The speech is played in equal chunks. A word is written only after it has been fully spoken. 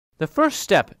The first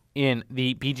step in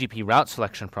the BGP route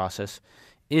selection process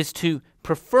is to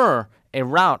prefer a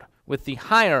route with the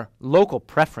higher local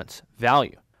preference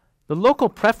value. The local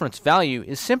preference value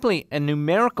is simply a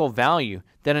numerical value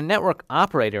that a network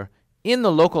operator in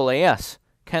the local AS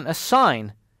can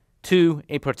assign to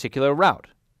a particular route.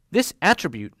 This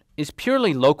attribute is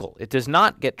purely local. It does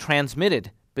not get transmitted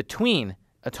between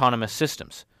autonomous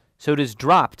systems, so it is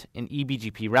dropped in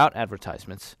eBGP route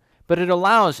advertisements, but it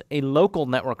allows a local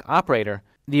network operator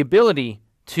the ability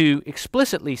to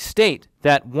explicitly state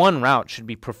that one route should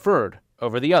be preferred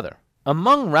over the other.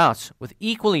 Among routes with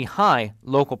equally high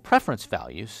local preference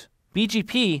values,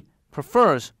 BGP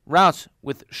prefers routes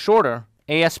with shorter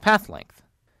AS path length.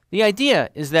 The idea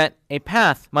is that a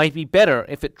path might be better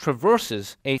if it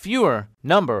traverses a fewer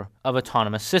number of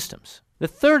autonomous systems. The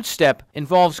third step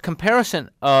involves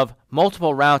comparison of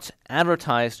multiple routes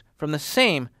advertised from the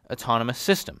same autonomous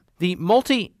system. The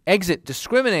multi-exit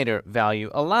discriminator value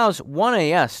allows one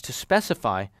AS to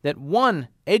specify that one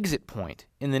exit point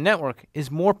in the network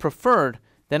is more preferred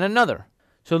than another.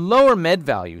 So lower med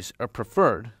values are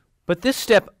preferred, but this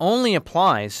step only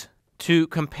applies to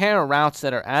compare routes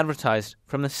that are advertised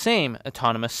from the same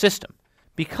autonomous system.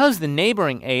 Because the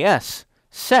neighboring AS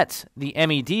sets the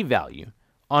MED value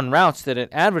on routes that it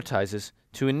advertises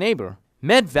to a neighbor,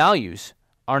 med values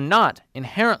are not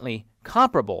inherently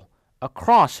comparable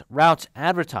across routes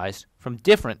advertised from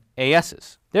different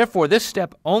ASs. Therefore, this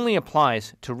step only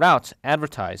applies to routes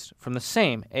advertised from the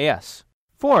same AS.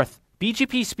 Fourth,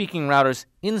 BGP-speaking routers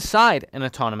inside an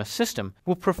autonomous system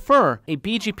will prefer a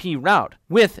BGP route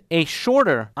with a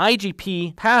shorter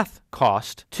IGP path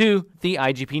cost to the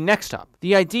IGP next hop.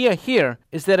 The idea here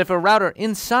is that if a router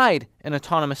inside an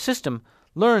autonomous system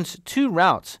learns two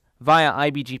routes via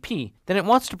IBGP, then it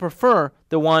wants to prefer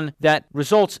the one that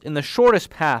results in the shortest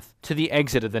path to the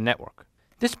exit of the network.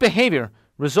 This behavior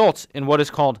results in what is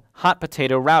called hot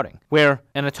potato routing, where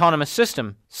an autonomous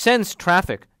system sends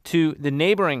traffic to the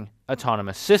neighboring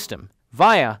autonomous system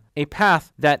via a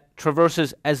path that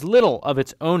traverses as little of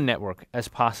its own network as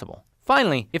possible.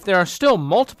 Finally, if there are still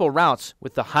multiple routes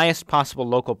with the highest possible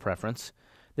local preference,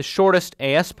 the shortest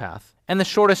AS path, and the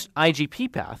shortest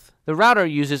IGP path, the router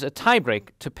uses a tiebreak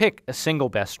to pick a single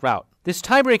best route. This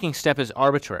tiebreaking step is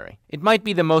arbitrary. It might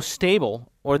be the most stable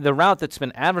or the route that's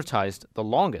been advertised the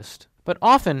longest, but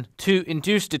often to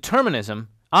induce determinism,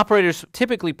 operators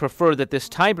typically prefer that this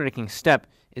tiebreaking step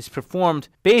is performed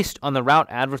based on the route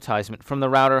advertisement from the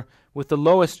router with the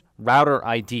lowest router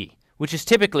ID, which is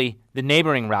typically the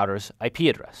neighboring router's IP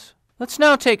address. Let's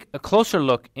now take a closer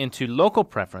look into local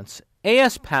preference,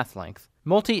 AS path length,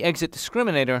 multi-exit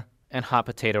discriminator, and hot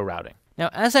potato routing. Now,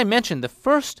 as I mentioned, the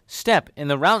first step in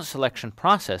the route selection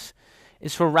process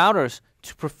is for routers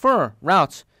to prefer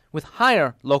routes with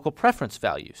higher local preference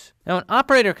values. Now, an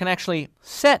operator can actually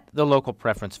set the local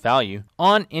preference value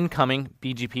on incoming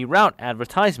BGP route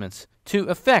advertisements to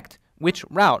affect which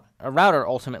route a router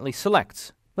ultimately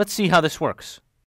selects. Let's see how this works.